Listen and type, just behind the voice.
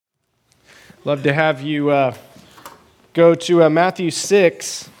Love to have you go to Matthew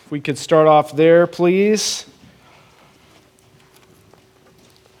 6. If we could start off there, please.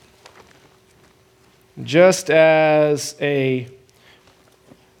 Just as a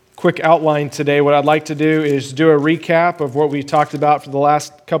quick outline today, what I'd like to do is do a recap of what we talked about for the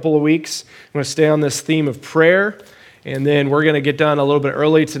last couple of weeks. I'm going to stay on this theme of prayer, and then we're going to get done a little bit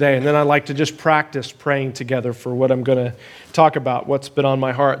early today, and then I'd like to just practice praying together for what I'm going to talk about, what's been on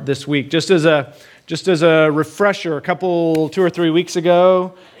my heart this week. Just as a refresher, 2 or 3 weeks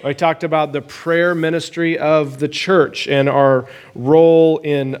ago, I talked about the prayer ministry of the church and our role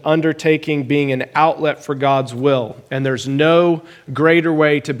in undertaking being an outlet for God's will. And there's no greater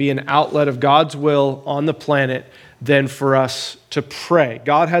way to be an outlet of God's will on the planet than for us to pray.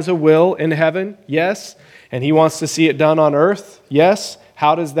 God has a will in heaven, yes, and He wants to see it done on earth, yes.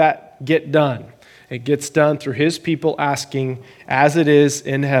 How does that get done? It gets done through His people asking, as it is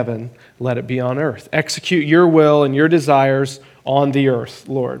in heaven, let it be on earth. Execute your will and your desires on the earth,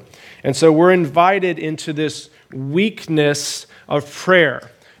 Lord. And so we're invited into this weakness of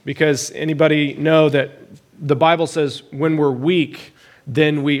prayer, because anybody know that the Bible says when we're weak,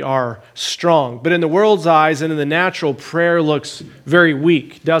 then we are strong. But in the world's eyes and in the natural, prayer looks very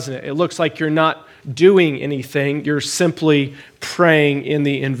weak, doesn't it? It looks like you're not doing anything. You're simply praying in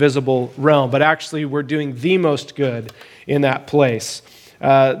the invisible realm. But actually, we're doing the most good in that place.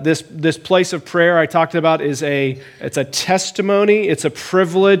 This place of prayer I talked about it's a testimony, it's a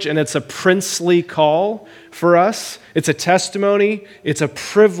privilege, and it's a princely call for us. It's a testimony, it's a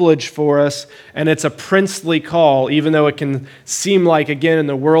privilege for us, and it's a princely call, even though it can seem like, again, in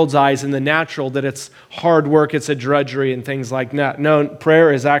the world's eyes, in the natural, that it's hard work, it's a drudgery, and things like that. No,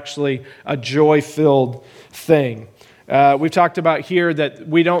 prayer is actually a joy-filled thing. We've talked about here that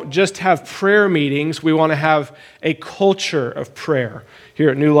we don't just have prayer meetings, we want to have a culture of prayer here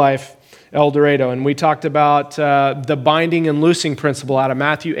at New Life El Dorado. And we talked about the binding and loosing principle out of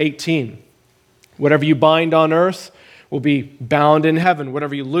Matthew 18. Whatever you bind on earth will be bound in heaven.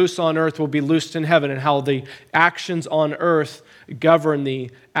 Whatever you loose on earth will be loosed in heaven, and how the actions on earth govern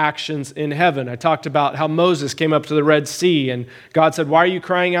the actions in heaven. I talked about how Moses came up to the Red Sea, and God said, "Why are you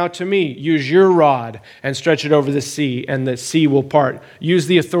crying out to me? Use your rod and stretch it over the sea, and the sea will part." Use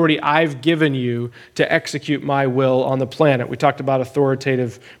the authority I've given you to execute my will on the planet. We talked about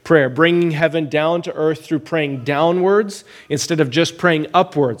authoritative prayer, bringing heaven down to earth through praying downwards instead of just praying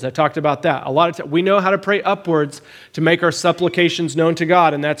upwards. I talked about that. A lot of times we know how to pray upwards to make our supplications known to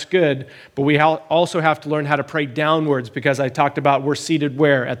God, and that's good, but we also have to learn how to pray downwards, because I talked about we're seated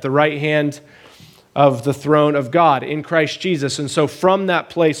where? At the right hand of the throne of God in Christ Jesus. And so from that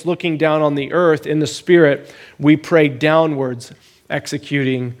place, looking down on the earth in the Spirit, we pray downwards,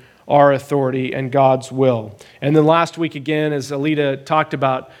 executing our authority and God's will. And then last week again, as Alita talked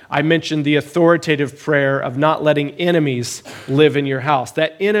about, I mentioned the authoritative prayer of not letting enemies live in your house.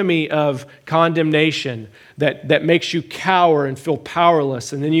 That enemy of condemnation that makes you cower and feel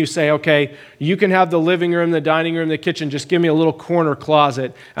powerless. And then you say, okay, you can have the living room, the dining room, the kitchen, just give me a little corner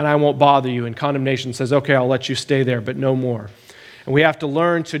closet and I won't bother you. And condemnation says, okay, I'll let you stay there, but no more. And we have to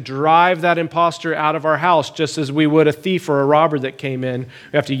learn to drive that imposter out of our house, just as we would a thief or a robber that came in.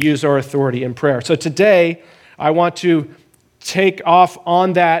 We have to use our authority in prayer. So today, I want to take off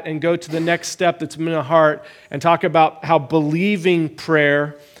on that and go to the next step that's in my heart and talk about how believing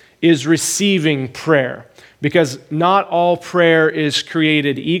prayer is receiving prayer. Because not all prayer is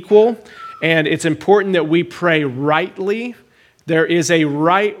created equal, and it's important that we pray rightly. There is a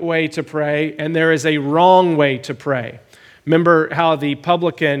right way to pray, and there is a wrong way to pray. Remember how the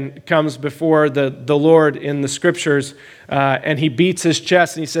publican comes before the Lord in the Scriptures, and he beats his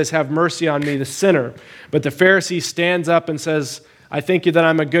chest and he says, "Have mercy on me, the sinner." But the Pharisee stands up and says, "I think that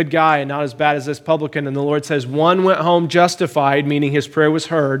I'm a good guy and not as bad as this publican." And the Lord says, "One went home justified," meaning his prayer was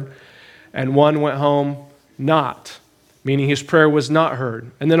heard, and one went home not, meaning his prayer was not heard.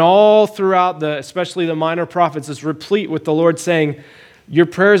 And then all throughout especially the minor prophets, is replete with the Lord saying, "Your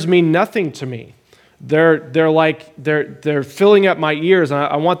prayers mean nothing to me. They're filling up my ears, and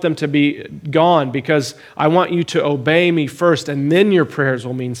I want them to be gone, because I want you to obey me first, and then your prayers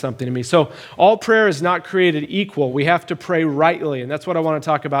will mean something to me." So all prayer is not created equal. We have to pray rightly, and that's what I want to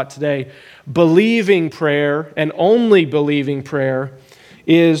talk about today. Believing prayer, and only believing prayer,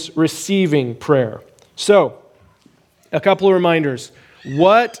 is receiving prayer. So, a couple of reminders.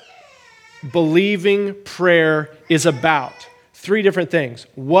 What believing prayer is about. 3 different things.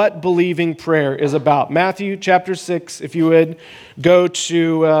 What believing prayer is about. Matthew chapter 6, if you would, go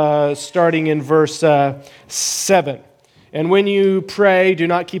to starting in verse 7. "And when you pray, do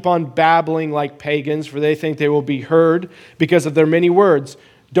not keep on babbling like pagans, for they think they will be heard because of their many words.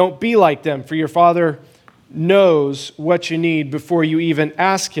 Don't be like them, for your Father knows what you need before you even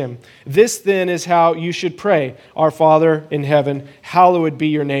ask Him. This then is how you should pray. Our Father in heaven, hallowed be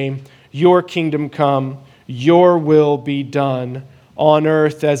your name. Your kingdom come, your will be done on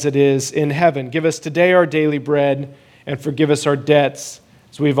earth as it is in heaven. Give us today our daily bread, and forgive us our debts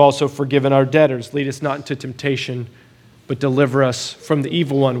as we've also forgiven our debtors. Lead us not into temptation, but deliver us from the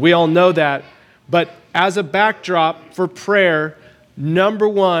evil one. We all know that, but as a backdrop for prayer, number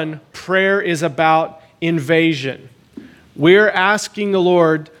one, prayer is about invasion. We're asking the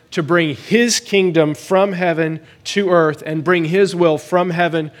Lord to bring His kingdom from heaven to earth and bring His will from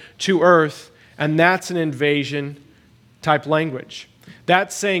heaven to earth, and that's an invasion type language.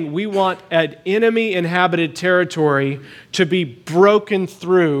 That's saying we want an enemy-inhabited territory to be broken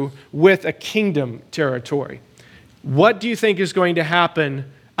through with a kingdom territory. What do you think is going to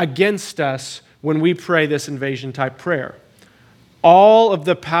happen against us when we pray this invasion type prayer? All of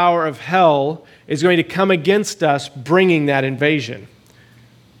the power of hell is going to come against us bringing that invasion.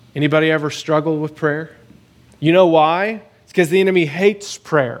 Anybody ever struggle with prayer? You know why? It's because the enemy hates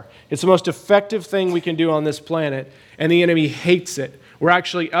prayer. It's the most effective thing we can do on this planet, and the enemy hates it. We're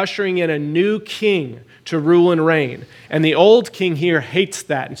actually ushering in a new king to rule and reign, and the old king here hates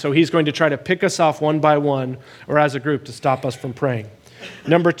that, and so he's going to try to pick us off one by one or as a group to stop us from praying.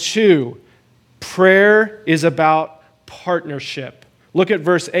 Number two, prayer is about partnership. Look at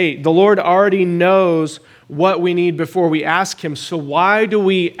verse 8. The Lord already knows what we need before we ask Him, so why do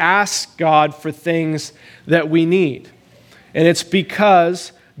we ask God for things that we need? And it's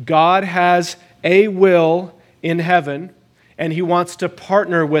because God has a will in heaven, and He wants to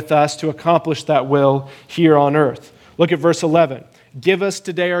partner with us to accomplish that will here on earth. Look at verse 11. Give us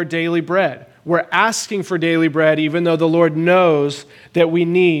today our daily bread. We're asking for daily bread even though the Lord knows that we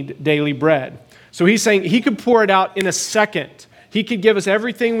need daily bread. So He's saying He could pour it out in a second. He could give us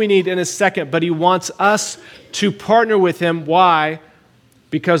everything we need in a second, but He wants us to partner with Him. Why?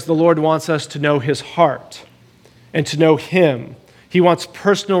 Because the Lord wants us to know His heart and to know Him. He wants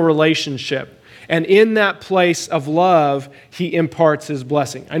personal relationship. And in that place of love, He imparts His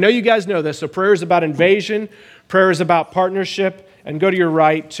blessing. I know you guys know this. So prayer is about invasion. Prayer is about partnership. And go to your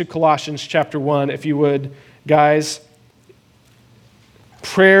right to Colossians chapter 1, if you would, guys.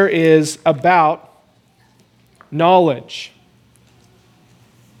 Prayer is about knowledge.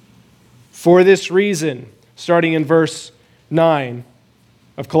 For this reason, starting in verse 9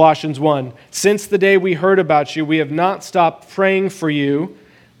 of Colossians 1, since the day we heard about you, we have not stopped praying for you.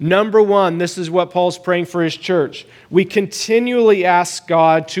 Number one, this is what Paul's praying for his church. We continually ask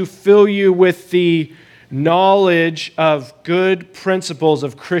God to fill you with the knowledge of good principles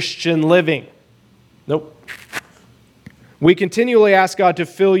of Christian living. Nope. We continually ask God to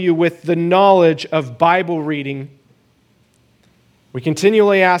fill you with the knowledge of Bible reading. We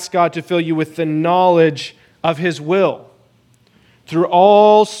continually ask God to fill you with the knowledge of His will through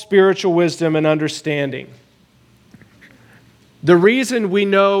all spiritual wisdom and understanding. The reason we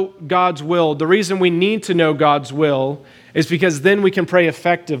know God's will, the reason we need to know God's will, is because then we can pray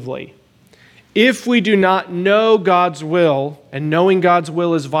effectively. If we do not know God's will, and knowing God's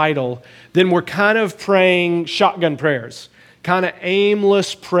will is vital, then we're kind of praying shotgun prayers, kind of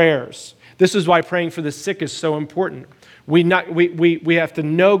aimless prayers. This is why praying for the sick is so important. We have to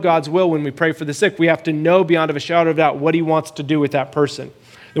know God's will when we pray for the sick. We have to know beyond of a shadow of doubt what He wants to do with that person.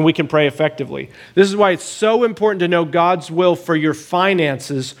 Then we can pray effectively. This is why it's so important to know God's will for your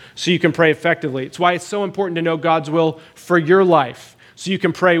finances so you can pray effectively. It's why it's so important to know God's will for your life so you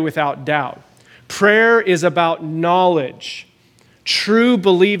can pray without doubt. Prayer is about knowledge. True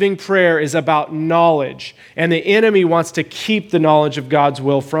believing prayer is about knowledge, and the enemy wants to keep the knowledge of God's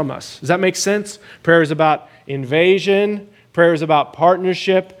will from us. Does that make sense? Prayer is about invasion. Prayer is about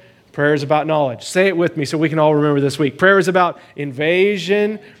partnership. Prayer is about knowledge. Say it with me so we can all remember this week. Prayer is about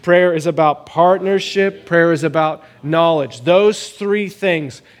invasion. Prayer is about partnership. Prayer is about knowledge. Those three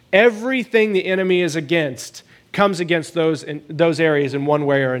things, everything the enemy is against, comes against those areas in one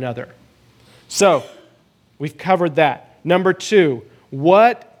way or another. So, we've covered that. Number two,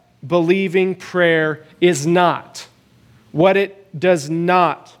 what believing prayer is not. What it does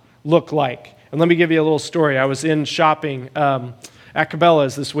not look like. And let me give you a little story. I was in shopping at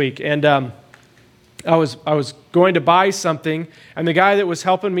Cabela's this week, and I was going to buy something, and the guy that was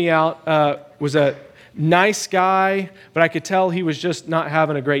helping me out was a nice guy, but I could tell he was just not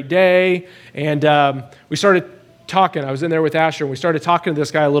having a great day, and we started talking. I was in there with Asher, and we started talking to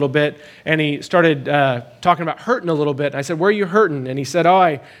this guy a little bit, and he started talking about hurting a little bit. And I said, where are you hurting? And he said,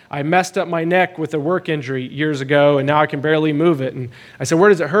 I messed up my neck with a work injury years ago, and now I can barely move it. And I said, where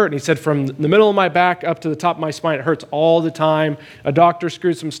does it hurt? And he said, from the middle of my back up to the top of my spine, it hurts all the time. A doctor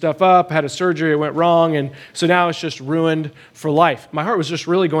screwed some stuff up, had a surgery, it went wrong, and so now it's just ruined for life. My heart was just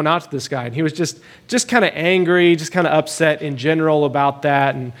really going out to this guy, and he was just kind of angry, just kind of upset in general about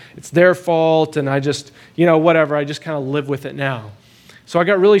that, and it's their fault, and I just, whatever, I just kind of live with it now. So I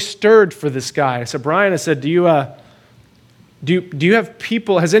got really stirred for this guy. I said, Brian, I said, do you have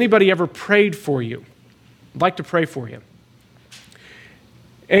people, has anybody ever prayed for you? I'd like to pray for you.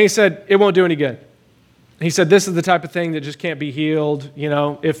 And he said, it won't do any good. He said, this is the type of thing that just can't be healed.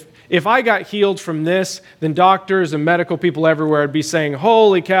 If I got healed from this, then doctors and medical people everywhere would be saying,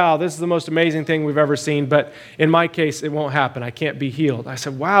 holy cow, this is the most amazing thing we've ever seen. But in my case, it won't happen. I can't be healed. I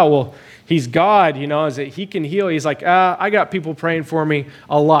said, wow, well, he's God, is it he can heal? He's like, I got people praying for me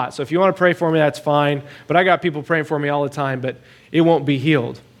a lot. So if you want to pray for me, that's fine. But I got people praying for me all the time, but it won't be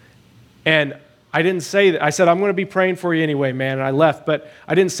healed. And I didn't say that. I said, I'm going to be praying for you anyway, man. And I left. But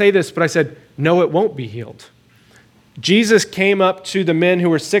I didn't say this, but I said, no, it won't be healed. Jesus came up to the men who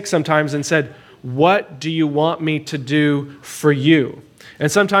were sick sometimes and said, what do you want me to do for you? And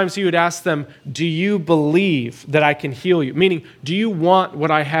sometimes he would ask them, do you believe that I can heal you? Meaning, do you want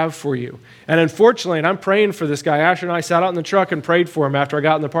what I have for you? And unfortunately, and I'm praying for this guy. Asher and I sat out in the truck and prayed for him after I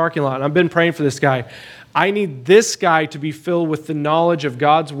got in the parking lot. And I've been praying for this guy. I need this guy to be filled with the knowledge of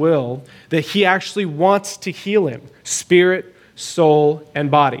God's will, that he actually wants to heal him, spirit, soul, and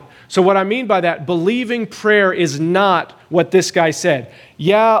body. So what I mean by that, believing prayer is not what this guy said.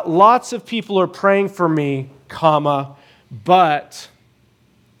 Yeah, lots of people are praying for me, but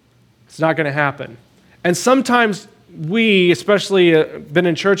it's not going to happen. And sometimes we, especially been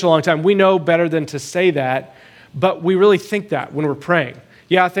in church a long time, we know better than to say that, but we really think that when we're praying.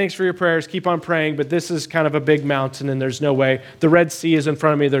 Yeah, thanks for your prayers, keep on praying, but this is kind of a big mountain and there's no way. The Red Sea is in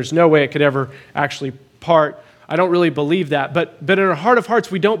front of me, there's no way it could ever actually part. I don't really believe that, but in our heart of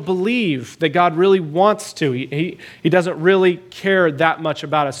hearts, we don't believe that God really wants to. He doesn't really care that much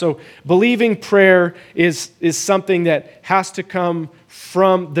about us. So believing prayer is something that has to come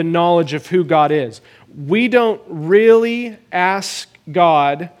from the knowledge of who God is. We don't really ask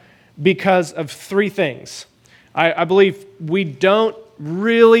God because of three things. I believe we don't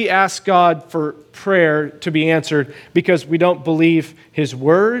really ask God for prayer to be answered because we don't believe His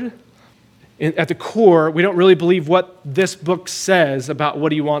Word. At the core, we don't really believe what this book says about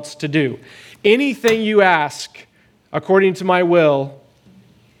what He wants to do. Anything you ask according to my will,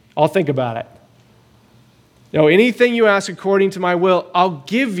 I'll think about it. No, anything you ask according to my will, I'll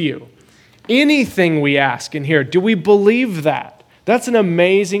give you. Anything we ask in here, do we believe that? That's an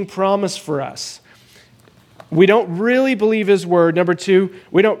amazing promise for us. We don't really believe His Word. Number two,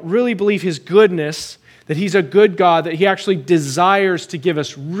 we don't really believe His goodness, that He's a good God, that He actually desires to give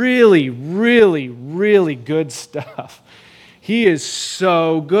us really, really, really good stuff. He is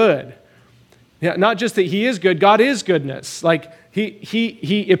so good. Yeah, not just that He is good, God is goodness. Like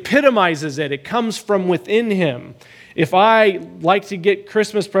He epitomizes it. It comes from within Him. If I like to get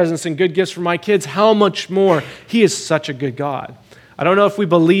Christmas presents and good gifts for my kids, how much more? He is such a good God. I don't know if we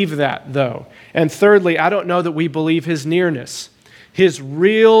believe that, though. And thirdly, I don't know that we believe His nearness, His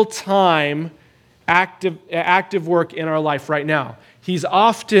real-time active work in our life right now. He's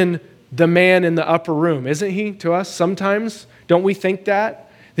often the man in the upper room, isn't He, to us sometimes? Don't we think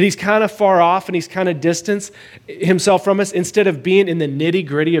that? That He's kind of far off and He's kind of distanced Himself from us instead of being in the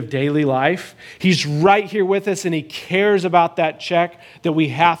nitty-gritty of daily life. He's right here with us and He cares about that check that we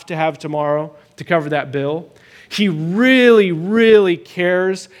have to have tomorrow to cover that bill. He really, really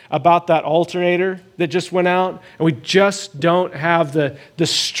cares about that alternator that just went out, and we just don't have the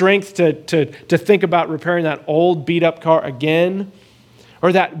strength to think about repairing that old beat-up car again,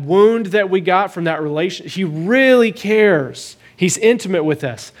 or that wound that we got from that relationship. He really cares. He's intimate with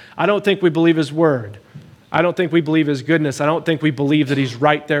us. I don't think we believe His Word. I don't think we believe His goodness. I don't think we believe that He's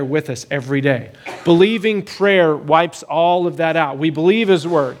right there with us every day. Believing prayer wipes all of that out. We believe His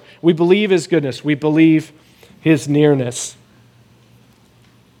Word. We believe His goodness. We believe His nearness.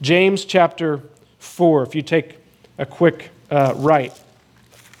 James chapter 4, if you take a quick right.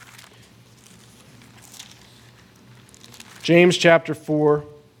 James chapter 4,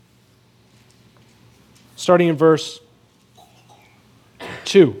 starting in verse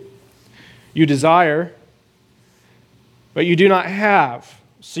 2. You desire, but you do not have,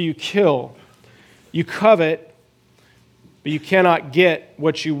 so you kill. You covet, but you cannot get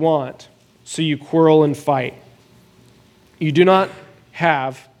what you want, so you quarrel and fight. You do not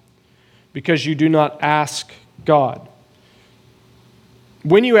have because you do not ask God.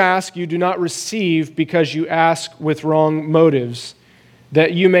 When you ask, you do not receive because you ask with wrong motives,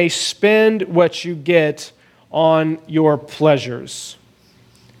 that you may spend what you get on your pleasures.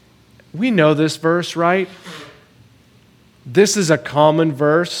 We know this verse, right? This is a common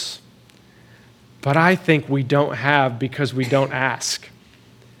verse, but I think we don't have because we don't ask.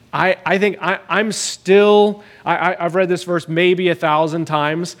 I've read this verse maybe 1,000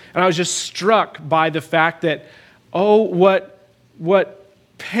 times, and I was just struck by the fact that, what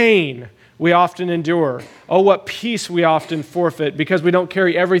pain we often endure. Oh, what peace we often forfeit because we don't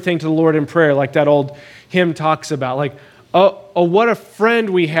carry everything to the Lord in prayer, like that old hymn talks about. Like, oh, what a friend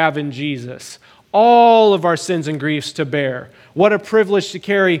we have in Jesus. All of our sins and griefs to bear. What a privilege to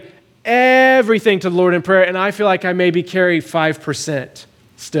carry everything to the Lord in prayer. And I feel like I maybe carry 5%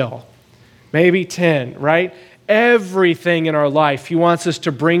 still. Maybe 10, right? Everything in our life He wants us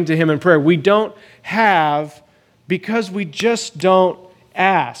to bring to Him in prayer. We don't have because we just don't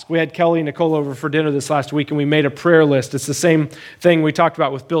ask. We had Kelly and Nicole over for dinner this last week, and we made a prayer list. It's the same thing we talked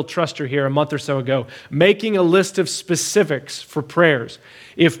about with Bill Truster here a month or so ago, making a list of specifics for prayers.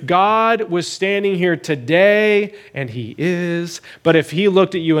 If God was standing here today, and He is, but if He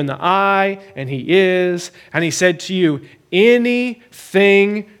looked at you in the eye, and He is, and He said to you,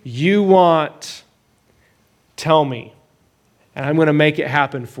 anything you want, tell me, and I'm going to make it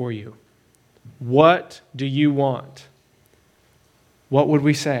happen for you. What do you want? What would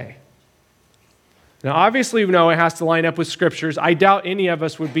we say? Now, obviously, we know it has to line up with scriptures. I doubt any of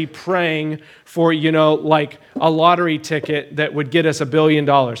us would be praying for, like a lottery ticket that would get us $1 billion.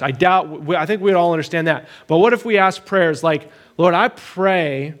 I think we'd all understand that. But what if we ask prayers like, Lord, I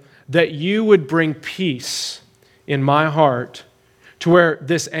pray that you would bring peace in my heart to where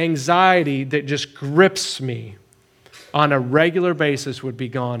this anxiety that just grips me on a regular basis would be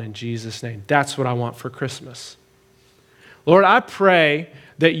gone in Jesus' name. That's what I want for Christmas. Lord, I pray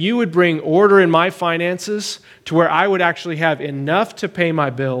that you would bring order in my finances to where I would actually have enough to pay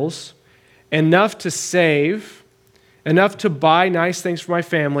my bills, enough to save, enough to buy nice things for my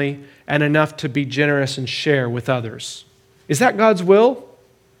family, and enough to be generous and share with others. Is that God's will?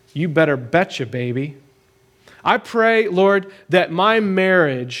 You better betcha, baby. I pray, Lord, that my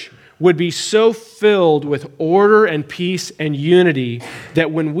marriage would be so filled with order and peace and unity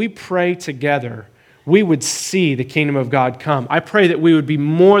that when we pray together, we would see the kingdom of God come. I pray that we would be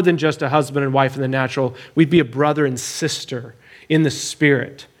more than just a husband and wife in the natural. We'd be a brother and sister in the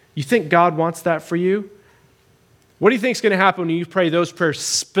spirit. You think God wants that for you? What do you think is going to happen when you pray those prayers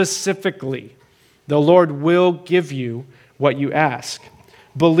specifically? The Lord will give you what you ask.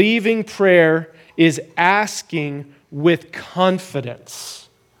 Believing prayer is asking with confidence.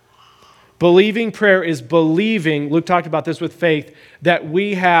 Believing prayer is believing, Luke talked about this with faith, that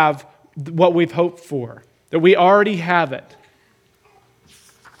we have what we've hoped for, that we already have it.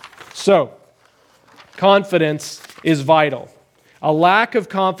 So, confidence is vital. A lack of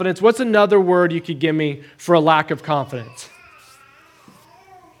confidence, what's another word you could give me for a lack of confidence?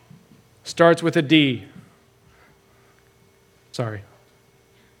 Starts with a D. Sorry.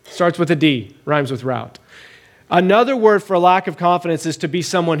 Starts with a D, rhymes with route. Another word for a lack of confidence is to be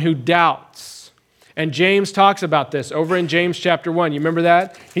someone who doubts. And James talks about this over in James chapter 1. You remember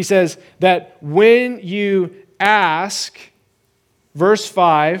that? He says that when you ask, verse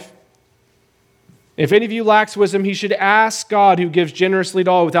 5, if any of you lacks wisdom, he should ask God who gives generously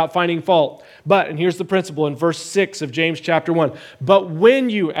to all without finding fault. But, and here's the principle in verse 6 of James chapter 1, but when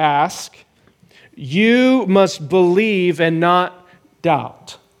you ask, you must believe and not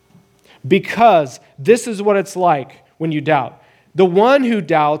doubt. Because this is what it's like when you doubt. The one who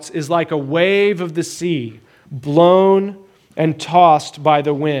doubts is like a wave of the sea, blown and tossed by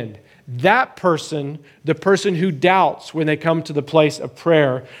the wind. That person, the person who doubts when they come to the place of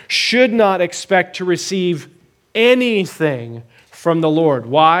prayer, should not expect to receive anything from the Lord.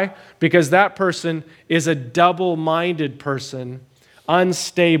 Why? Because that person is a double-minded person,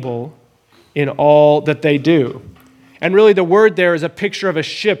 unstable in all that they do. And really the word there is a picture of a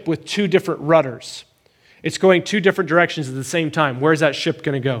ship with two different rudders. It's going two different directions at the same time. Where's that ship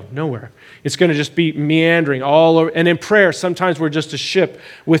going to go? Nowhere. It's going to just be meandering all over. And in prayer, sometimes we're just a ship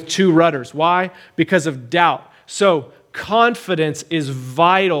with two rudders. Why? Because of doubt. So confidence is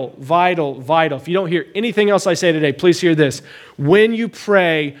vital, vital, vital. If you don't hear anything else I say today, please hear this. When you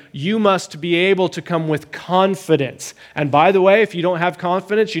pray, you must be able to come with confidence. And by the way, if you don't have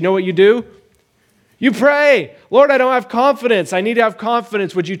confidence, you know what you do? You pray. Lord, I don't have confidence. I need to have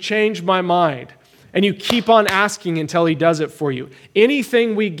confidence. Would you change my mind? And you keep on asking until He does it for you.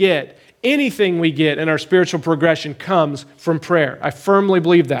 Anything we get in our spiritual progression comes from prayer. I firmly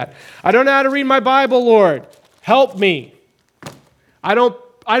believe that. I don't know how to read my Bible, Lord. Help me. I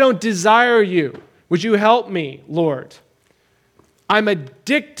don't desire you. Would you help me, Lord? I'm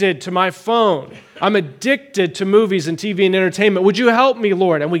addicted to my phone. I'm addicted to movies and TV and entertainment. Would you help me,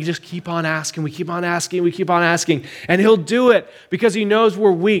 Lord? And we just keep on asking. We keep on asking. We keep on asking. And He'll do it because He knows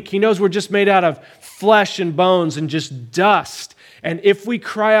we're weak. He knows we're just made out of flesh and bones and just dust. And if we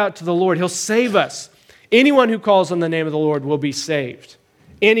cry out to the Lord, He'll save us. Anyone who calls on the name of the Lord will be saved.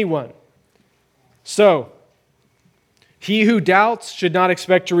 Anyone. So, he who doubts should not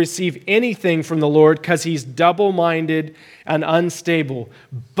expect to receive anything from the Lord because he's double-minded and unstable.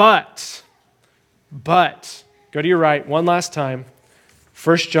 But, go to your right one last time.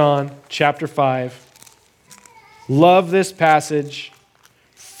 1 John chapter 5. Love this passage.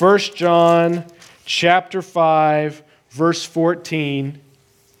 1 John chapter 5, verse 14.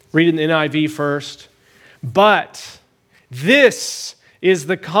 Read it in the NIV first. But this is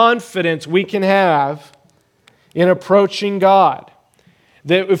the confidence we can have in approaching God,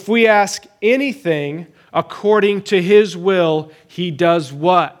 that if we ask anything according to His will, He does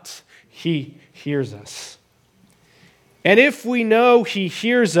what? He hears us. And if we know He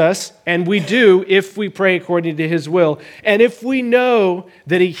hears us, and we do if we pray according to His will, and if we know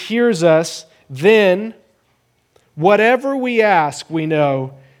that He hears us, then whatever we ask, we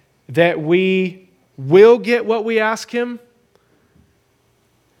know that we will get what we ask Him.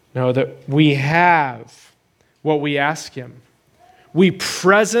 No, that we have what we ask Him. We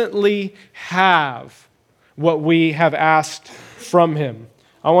presently have what we have asked from Him.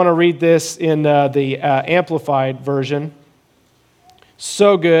 I want to read this in the Amplified version.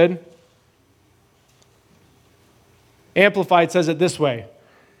 So good. Amplified says it this way.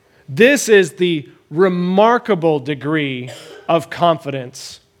 This is the remarkable degree of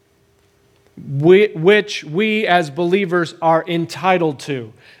confidence which we as believers are entitled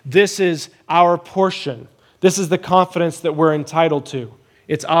to. This is our portion. This is the confidence that we're entitled to.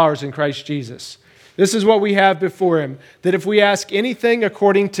 It's ours in Christ Jesus. This is what we have before Him, that if we ask anything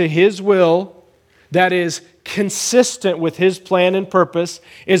according to His will, that is consistent with His plan and purpose.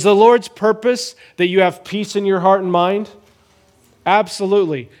 Is the Lord's purpose that you have peace in your heart and mind?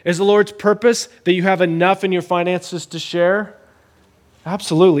 Absolutely. Is the Lord's purpose that you have enough in your finances to share?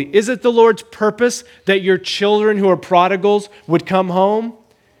 Absolutely. Is it the Lord's purpose that your children who are prodigals would come home?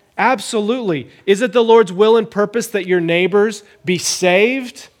 Absolutely. Is it the Lord's will and purpose that your neighbors be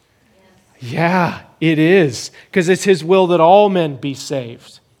saved? Yeah, it is, because it's His will that all men be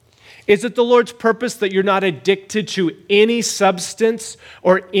saved. Is it the Lord's purpose that you're not addicted to any substance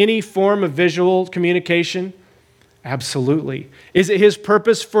or any form of visual communication? Absolutely. Is it His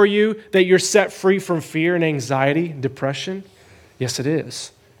purpose for you that you're set free from fear and anxiety and depression? Yes, it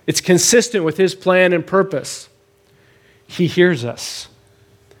is. It's consistent with His plan and purpose. He hears us.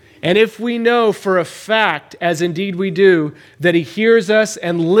 And if we know for a fact, as indeed we do, that He hears us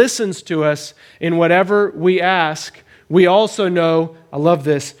and listens to us in whatever we ask, we also know, I love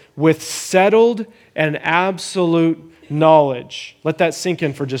this, with settled and absolute knowledge. Let that sink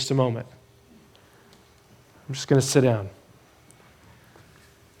in for just a moment. I'm just going to sit down.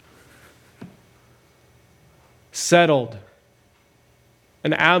 Settled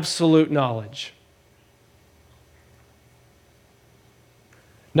and absolute knowledge.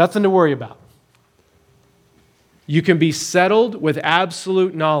 Nothing to worry about. You can be settled with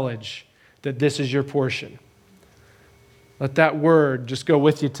absolute knowledge that this is your portion. Let that word just go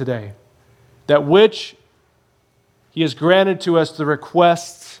with you today. That which He has granted to us the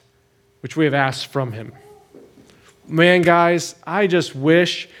requests which we have asked from Him. Man, guys, I just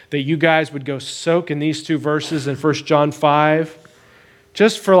wish that you guys would go soak in these two verses in 1 John 5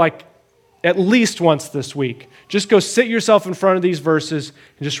 just for at least once this week. Just go sit yourself in front of these verses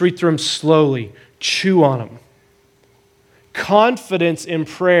and just read through them slowly. Chew on them. Confidence in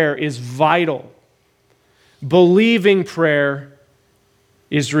prayer is vital. Believing prayer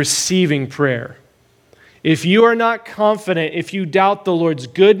is receiving prayer. If you are not confident, if you doubt the Lord's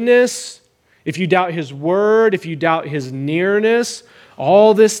goodness, if you doubt His word, if you doubt His nearness,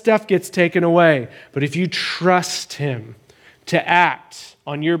 all this stuff gets taken away. But if you trust Him to act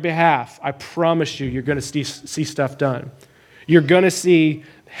on your behalf, I promise you're going to see stuff done. You're going to see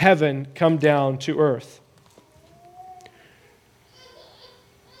heaven come down to earth.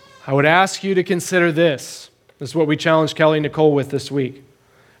 I would ask you to consider this. This is what we challenged Kelly and Nicole with this week.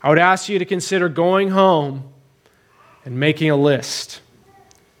 I would ask you to consider going home and making a list.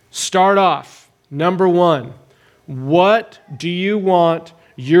 Start off, number 1, what do you want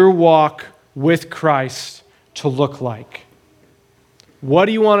your walk with Christ to look like? What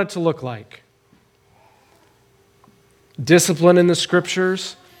do you want it to look like? Discipline in the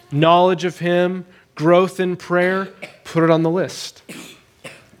Scriptures, knowledge of Him, growth in prayer, put it on the list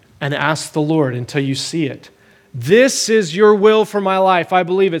and ask the Lord until you see it. This is your will for my life. I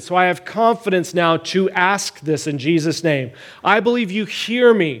believe it. So I have confidence now to ask this in Jesus' name. I believe you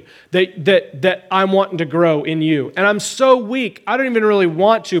hear me, that I'm wanting to grow in you. And I'm so weak, I don't even really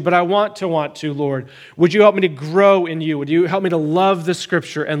want to, but I want to, Lord. Would you help me to grow in you? Would you help me to love the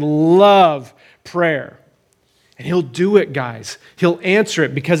Scripture and love prayer? And He'll do it, guys. He'll answer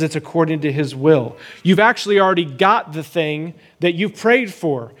it because it's according to His will. You've actually already got the thing that you've prayed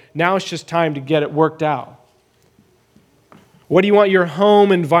for. Now it's just time to get it worked out. What do you want your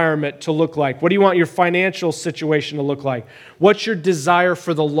home environment to look like? What do you want your financial situation to look like? What's your desire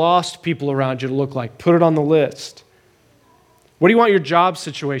for the lost people around you to look like? Put it on the list. What do you want your job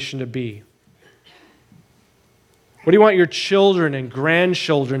situation to be? What do you want your children and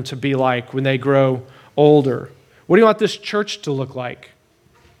grandchildren to be like when they grow older? What do you want this church to look like?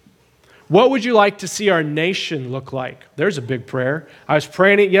 What would you like to see our nation look like? There's a big prayer. I was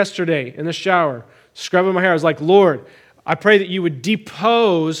praying it yesterday in the shower, scrubbing my hair. I was like, Lord, I pray that you would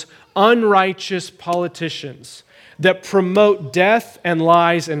depose unrighteous politicians that promote death and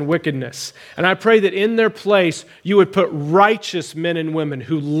lies and wickedness. And I pray that in their place, you would put righteous men and women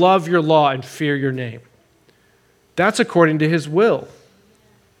who love your law and fear your name. That's according to His will.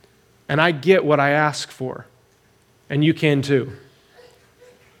 And I get what I ask for. And you can too.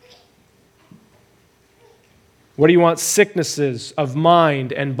 What do you want sicknesses of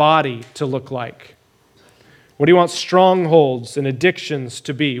mind and body to look like? What do you want strongholds and addictions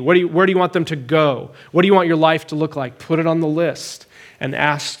to be? Where do you want them to go? What do you want your life to look like? Put it on the list and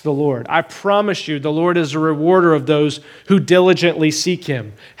ask the Lord. I promise you, the Lord is a rewarder of those who diligently seek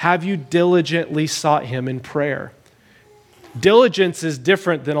Him. Have you diligently sought Him in prayer? Diligence is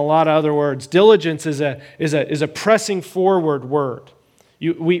different than a lot of other words. Diligence is a pressing forward word.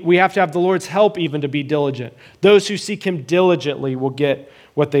 We have to have the Lord's help even to be diligent. Those who seek Him diligently will get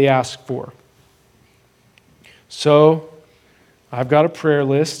what they ask for. So, I've got a prayer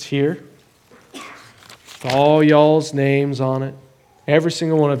list here with all y'all's names on it. Every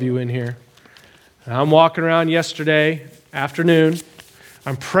single one of you in here. And I'm walking around yesterday afternoon.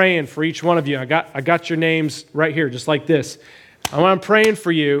 I'm praying for each one of you. I got your names right here, just like this. And when I'm praying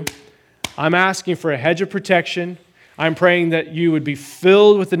for you, I'm asking for a hedge of protection. I'm praying that you would be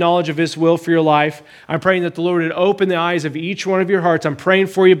filled with the knowledge of His will for your life. I'm praying that the Lord would open the eyes of each one of your hearts. I'm praying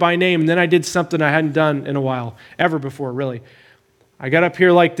for you by name. And then I did something I hadn't done in a while, ever before, really. I got up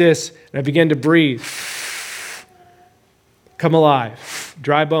here like this, and I began to breathe. Come alive.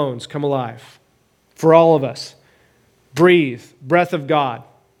 Dry bones, come alive. For all of us. Breathe. Breath of God.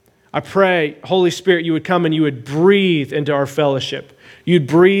 I pray, Holy Spirit, you would come and you would breathe into our fellowship. You'd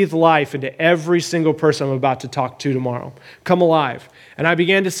breathe life into every single person I'm about to talk to tomorrow. Come alive. And I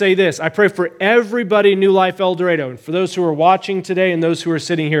began to say this. I pray for everybody in New Life El Dorado. And for those who are watching today and those who are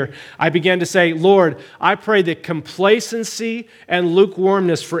sitting here, I began to say, Lord, I pray that complacency and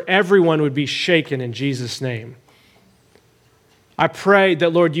lukewarmness for everyone would be shaken in Jesus' name. I pray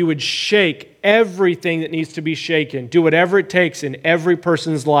that, Lord, you would shake everything that needs to be shaken. Do whatever it takes in every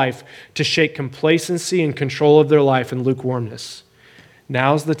person's life to shake complacency and control of their life and lukewarmness.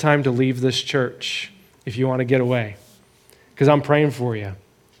 Now's the time to leave this church if you want to get away. Because I'm praying for you.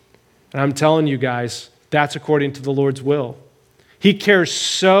 And I'm telling you guys, that's according to the Lord's will. He cares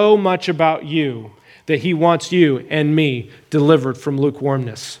so much about you that He wants you and me delivered from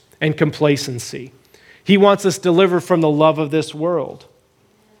lukewarmness and complacency. He wants us delivered from the love of this world.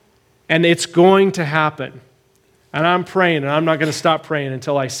 And it's going to happen. And I'm praying, and I'm not going to stop praying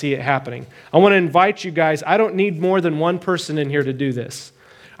until I see it happening. I want to invite you guys. I don't need more than one person in here to do this.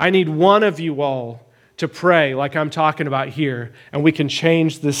 I need one of you all to pray like I'm talking about here, and we can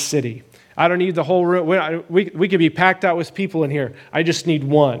change this city. I don't need the whole room. We could be packed out with people in here. I just need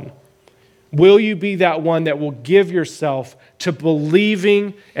one. Will you be that one that will give yourself to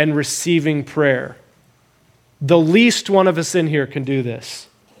believing and receiving prayer? The least one of us in here can do this.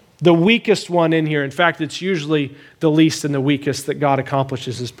 The weakest one in here. In fact, it's usually the least and the weakest that God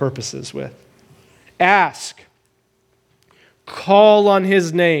accomplishes His purposes with. Ask. Call on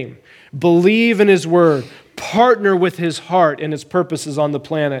His name. Believe in His word. Partner with His heart and His purposes on the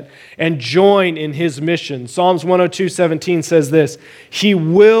planet. And join in His mission. Psalms 102:17 says this, He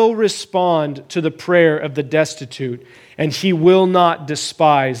will respond to the prayer of the destitute, and He will not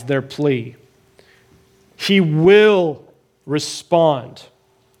despise their plea. He will respond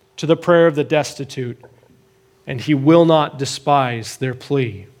to the prayer of the destitute, and He will not despise their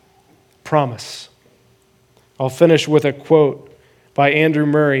plea. Promise. I'll finish with a quote by Andrew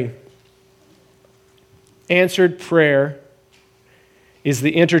Murray. Answered prayer is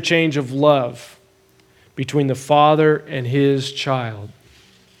the interchange of love between the Father and His child.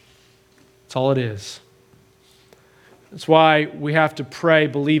 That's all it is. That's why we have to pray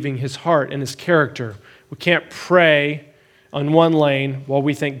believing His heart and His character. We can't pray on one lane while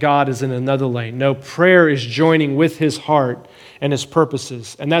we think God is in another lane. No, prayer is joining with His heart and His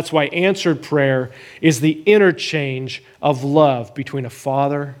purposes. And that's why answered prayer is the interchange of love between a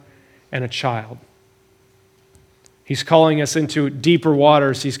father and a child. He's calling us into deeper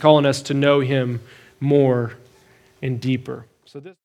waters. He's calling us to know Him more and deeper. So this